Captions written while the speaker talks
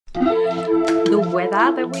The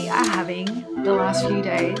weather that we are having the last few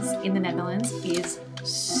days in the Netherlands is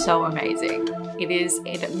so amazing.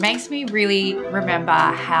 It makes me really remember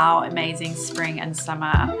how amazing spring and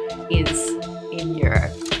summer is in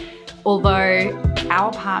Europe. Although our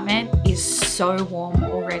apartment is so warm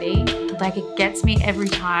already, like it gets me every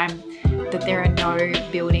time that there are no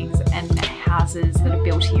buildings and houses that are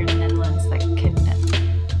built here in the Netherlands that can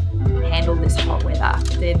handle this hot weather.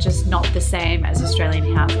 They're just not the same as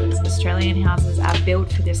Australian houses. Australian houses are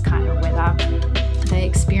built for this kind of weather. They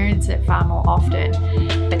experience it far more often,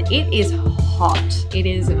 but it is hot. It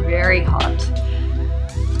is very hot.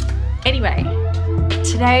 Anyway,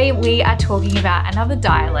 today we are talking about another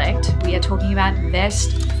dialect. We are talking about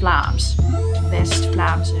West Vlaams. West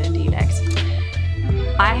Vlaams dialect.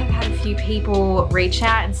 I have had a few people reach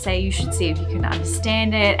out and say you should see if you can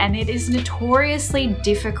understand it, and it is notoriously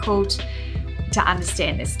difficult to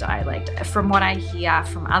understand this dialect from what I hear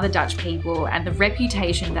from other Dutch people, and the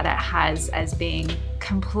reputation that it has as being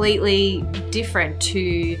completely different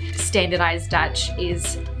to standardized Dutch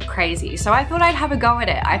is crazy. So I thought I'd have a go at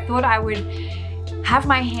it. I thought I would have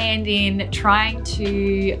my hand in trying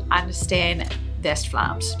to understand West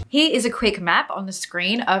Vlaams. Here is a quick map on the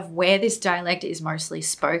screen of where this dialect is mostly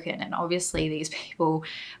spoken, and obviously these people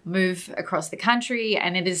move across the country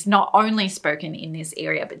and it is not only spoken in this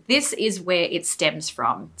area, but this is where it stems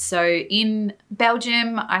from. So in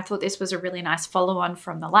Belgium, I thought this was a really nice follow-on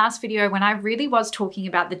from the last video when I really was talking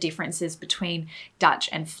about the differences between Dutch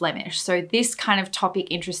and Flemish. So this kind of topic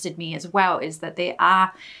interested me as well, is that there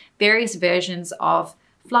are various versions of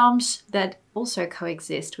Vlaams that also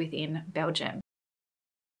coexist within Belgium.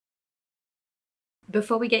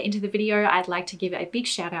 Before we get into the video, I'd like to give a big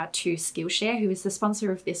shout out to Skillshare, who is the sponsor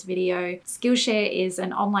of this video. Skillshare is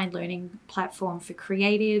an online learning platform for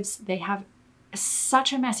creatives. They have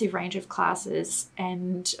such a massive range of classes,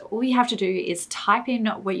 and all you have to do is type in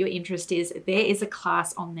what your interest is. There is a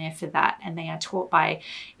class on there for that, and they are taught by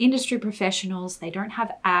industry professionals. They don't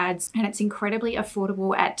have ads, and it's incredibly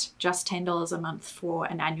affordable at just $10 a month for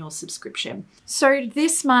an annual subscription. So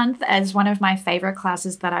this month, as one of my favorite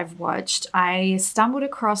classes that I've watched, I stumbled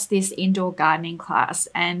across this indoor gardening class.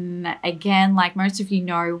 And again, like most of you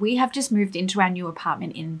know, we have just moved into our new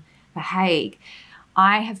apartment in The Hague.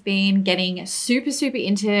 I have been getting super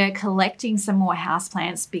into collecting some more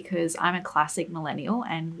houseplants because I'm a classic millennial,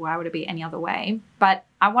 and why would it be any other way? But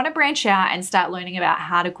I want to branch out and start learning about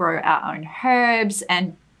how to grow our own herbs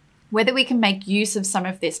and whether we can make use of some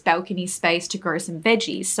of this balcony space to grow some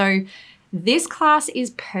veggies. So this class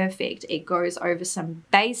is perfect. It goes over some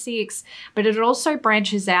basics, but it also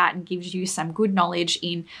branches out and gives you some good knowledge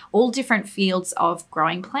in all different fields of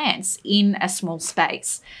growing plants in a small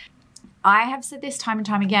space. I have said this time and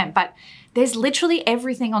time again, but there's literally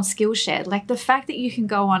everything on Skillshare. Like the fact that you can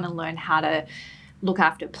go on and learn how to look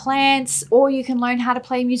after plants, or you can learn how to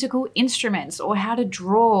play musical instruments or how to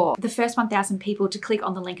draw. The first 1,000 people to click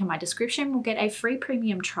on the link in my description will get a free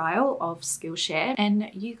premium trial of Skillshare,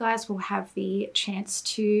 and you guys will have the chance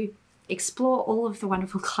to explore all of the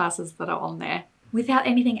wonderful classes that are on there. Without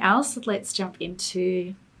anything else, let's jump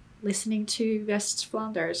into listening to West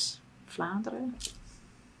Vlaanderen. Vlaanderen?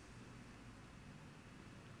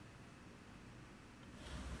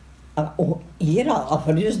 Hier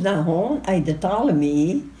al, dus dan gewoon, als je de talen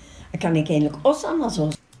mee, dan kan ik eigenlijk Osama zo.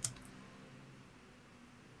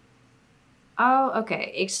 Oh,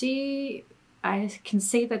 okay. I can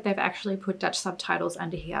see that they've actually put Dutch subtitles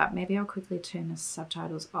under here. Maybe I'll quickly turn the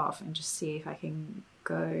subtitles off and just see if I can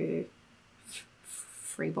go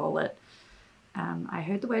freeball it. I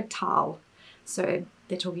heard the word taal, so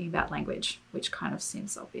they're talking about language, which kind of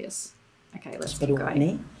seems obvious. Okay, let's keep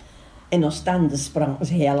going. In Oostende sprang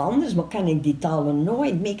ze heel anders, maar kan ik die talen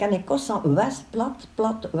nooit mee. Kan ik constant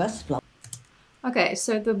plat, West-plat. Okay,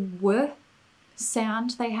 so the w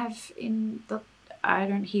sound they have in the, I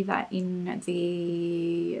don't hear that in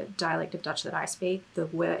the dialect of Dutch that I speak. The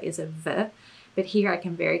w is a v, but here I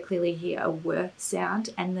can very clearly hear a w sound,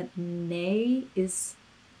 and the ne is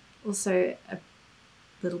also a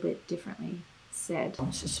little bit differently said.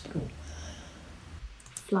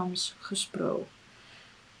 Vlaams gesproken.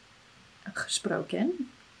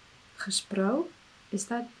 Gespro. Is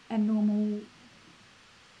that a normal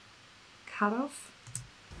cutoff?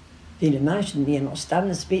 Die mensen die in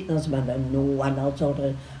Oostende spreken, als met een no en dat soort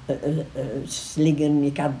slingen,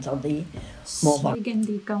 je kan dat niet. Slingen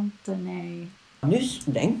die kanten, nee. Nu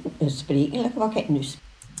denk ik, sprekelijk wat ik nu.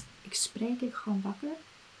 Ik spreek gewoon wakker?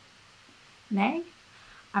 Nee?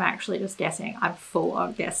 I'm actually just guessing. I'm full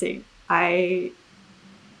on guessing. I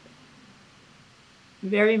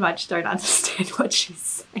very much don't understand what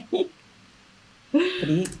she's saying.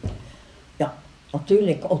 Ja,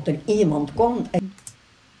 Natuurlijk, als er iemand komt en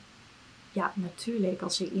Ja, natuurlijk,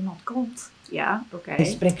 als er iemand komt. Ja, oké. hij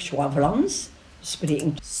spreekt West Vlaams,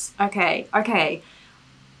 spreken. Okay, okay.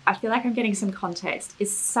 I feel like I'm getting some context.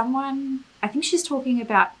 Is someone, I think she's talking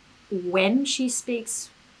about when she speaks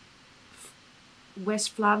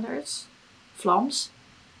West Vlaams,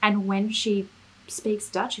 and when she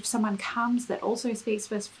speaks Dutch. If someone comes that also speaks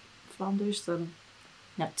West Vlaams, then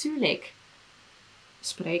natuurlijk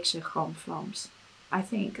spreekt ze gewoon Vlaams. I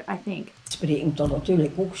think. Spreken toch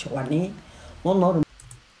natuurlijk ook zo, nee? Maar normaal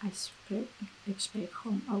Ik spreek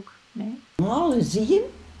gewoon ook, nee? gezien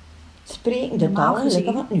spreken de Normaal taal gezien.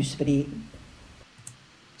 lekker wat nu spreken.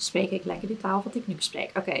 Spreek ik lekker de taal wat ik nu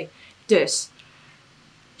spreek. Oké, dus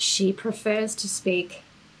she prefers to speak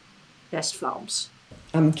West Vlaams.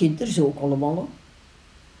 En mijn kinderen ook allemaal.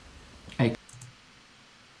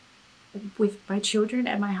 With my children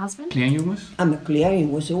and my husband. Kleinjongens? En mijn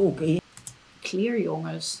kleerjongens ook, hè. Clear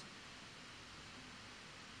jongens.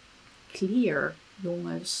 Clear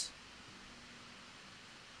jongens.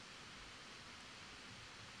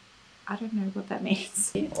 I don't know what that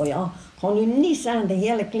means. Oh ja, kan u niet zeggen, de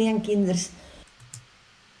hele kleinkinderen.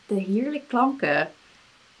 De heerlijk klanken.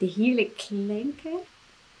 De heerlijk klinken.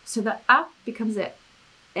 So the a becomes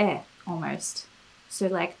a almost. So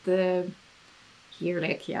like the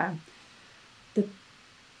heerlijk, yeah. The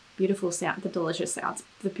beautiful sound, the delicious sounds,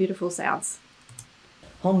 the beautiful sounds.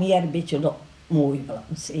 Gaan meer een beetje dat mooi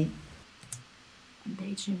Vlaams, hè. Een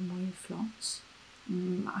beetje mooie Vlaams.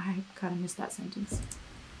 I kind of missed that sentence.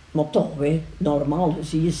 Maar toch, hè, normaal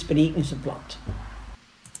gezien spreken ze plat.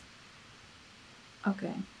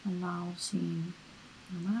 Oké, normaal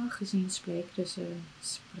gezien spreekt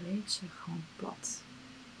ze gewoon plat.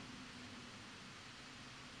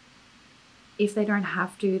 If they don't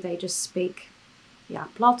have to, they just speak. Yeah,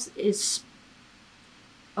 plat is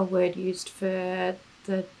a word used for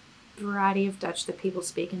the variety of Dutch that people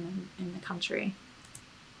speak in the country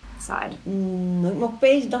side. Ik mag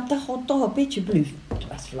wijzen dat gaat toch een beetje bluft,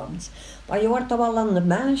 West-Vlaams. Maar je hoort dat wel aan de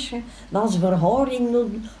mensen, dat ze verhouding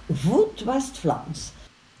doen, voet West-Vlaams.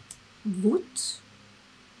 Woed?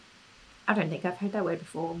 I don't think I've heard that word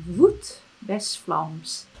before. Woed,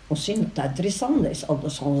 West-Vlaams. Misschien dat dat interessant is,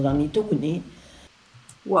 anders gaan ze dat niet doen, hè.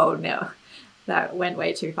 Whoa, no. That went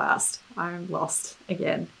way too fast. I'm lost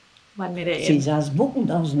again. 1 minute Zie in. zelfs boeken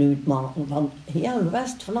dat ze nu het maken van heel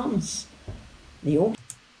West-Vlaams. Die ook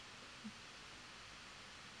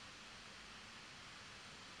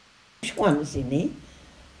schoon zijn, hè.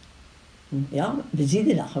 Ja, we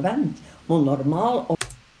zijn dat gewend. Maar normaal,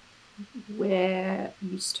 We're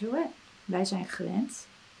used to it. Wij zijn gewend.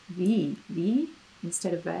 Wie,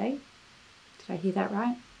 instead of wij. Did I hear that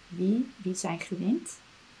right? Wie zijn gewend.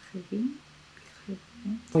 Gewend.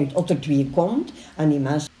 als er twee komt en die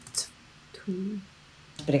mens Twee.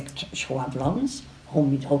 spreekt schoon Vlaams, dan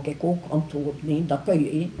moet ik ook antwoorden, nee, dat kun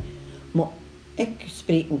je, hè. Maar ik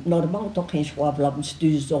spreek normaal toch geen schoon Vlaams,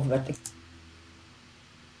 dus of wat ik.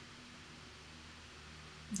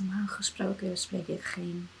 Normaal gesproken spreek ik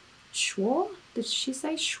geen Schwar. Did she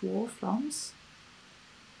say Schwar Vlaams?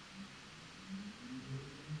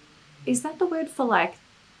 Is that the word for like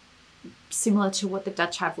similar to what the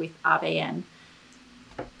Dutch have with ABN?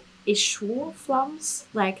 Is Schwar Vlaams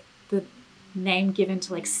like the name given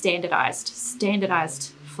to like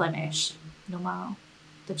standardized Flemish? Normaal.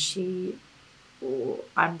 That she. Oh,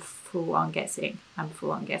 I'm full on guessing.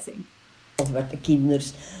 Of wat de kinderen,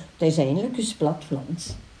 het is eigenlijk dus plat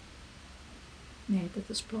Vlaams. Nee, dat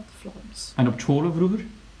is plat Vlaams. En op scholen vroeger?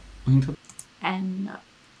 Hoe ging dat? En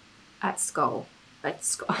at school.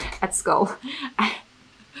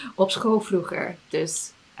 Op school vroeger.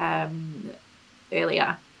 Dus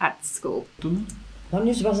earlier at school. Toen? Maar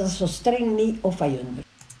nu was het zo streng niet of van jonder.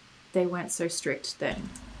 They weren't so strict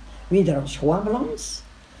then. Weer als schoon Vlaams.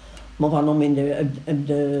 Maar van om in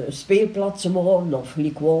de speelplaatsen waren of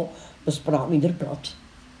gelijk wat, we spraken ieder plat.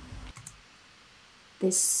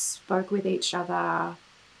 They spoke with each other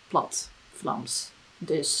plat Vlaams.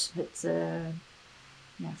 Dus het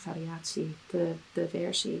variatie, de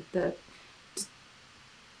versie,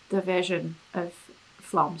 the version of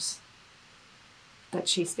Vlaams that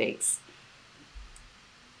she speaks.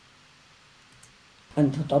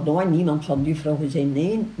 En dat nooit niemand van die vrouwen zei,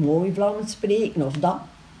 nee, mooi Vlaams spreken of dat.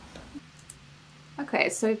 Okay,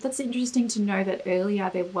 so that's interesting to know that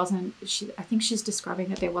earlier there wasn't, I think she's describing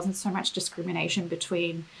that there wasn't so much discrimination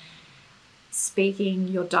between speaking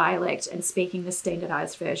your dialect and speaking the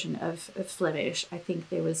standardized version of Flemish. I think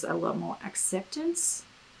there was a lot more acceptance,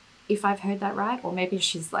 if I've heard that right. Or maybe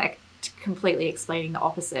she's like completely explaining the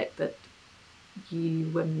opposite, that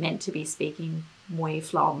you were meant to be speaking mooi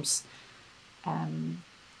Vlaams I'm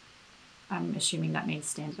assuming that means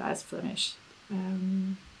standardized Flemish.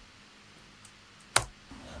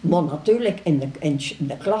 Maar natuurlijk, in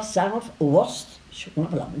de klas zelf was het gewoon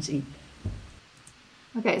Vlaams.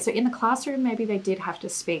 Okay, so in the classroom, maybe they did have to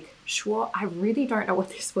speak Schwa. I really don't know what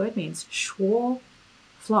this word means. Schwa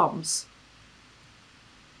Vlaams.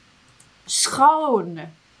 Schoon.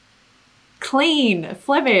 Clean.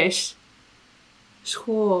 Flemish.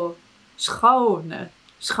 Schwa. Schoon.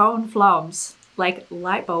 Schoon Vlaams. Like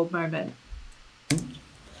light bulb moment.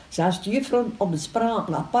 Zelfs de juffrouw op de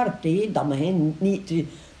spraken apart, dat men niet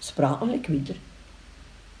sprakelijk weer.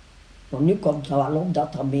 Maar nu komt het wel op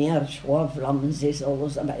dat er meer Schwa Vlaams is,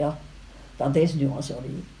 alles, maar ja, dat is nu al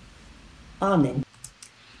sorry. Ah nee.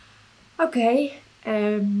 Okay.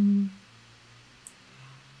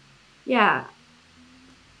 Yeah.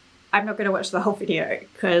 I'm not going to watch the whole video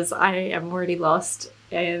because I am already lost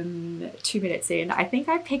 2 minutes in. I think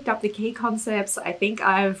I picked up the key concepts. I think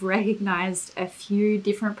I've recognized a few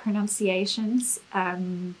different pronunciations,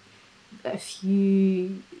 a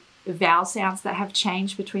few vowel sounds that have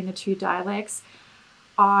changed between the two dialects.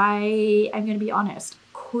 I am going to be honest,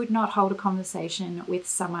 could not hold a conversation with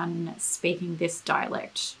someone speaking this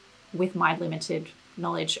dialect with my limited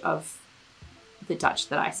knowledge of the Dutch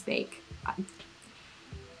that I speak.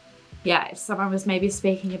 Yeah, if someone was maybe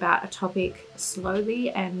speaking about a topic slowly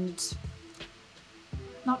and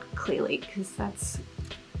not clearly, because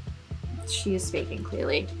she is speaking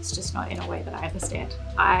clearly, it's just not in a way that I understand,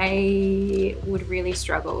 I would really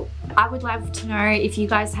struggle. I would love to know if you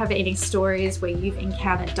guys have any stories where you've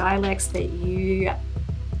encountered dialects that you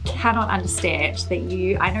cannot understand,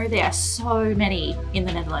 I know there are so many in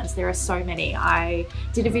the Netherlands, there are so many. I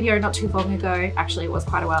did a video not too long ago, actually it was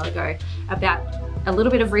quite a while ago, about a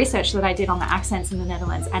little bit of research that I did on the accents in the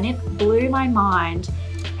Netherlands, and it blew my mind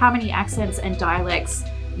how many accents and dialects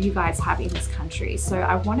you guys have in this country. So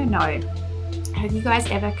I want to know, have you guys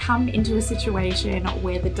ever come into a situation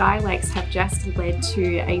where the dialects have just led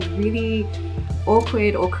to a really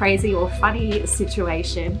awkward or crazy or funny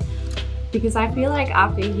situation? Because I feel like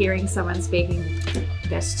after hearing someone speaking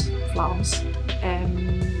West Vlaams,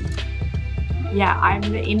 yeah,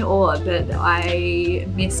 I'm in awe that I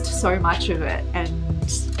missed so much of it, and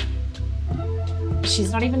she's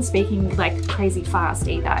not even speaking like crazy fast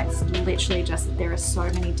either. It's literally just that there are so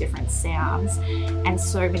many different sounds and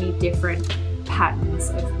so many different patterns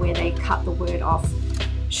of where they cut the word off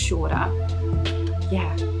shorter.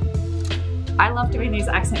 Yeah. I love doing these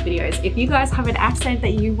accent videos. If you guys have an accent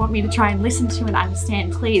that you want me to try and listen to and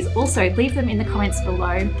understand, please also leave them in the comments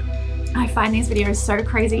below. I find these videos so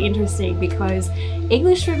crazy interesting because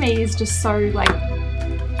English for me is just so like,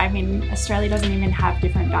 I mean, Australia doesn't even have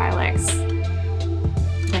different dialects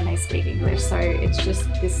when they speak English, so it's just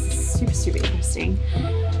this super, super interesting.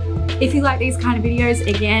 If you like these kind of videos,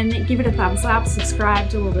 again, give it a thumbs up, subscribe,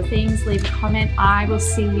 do all the things, leave a comment. I will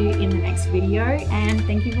see you in the next video, and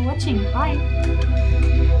thank you for watching.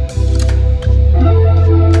 Bye.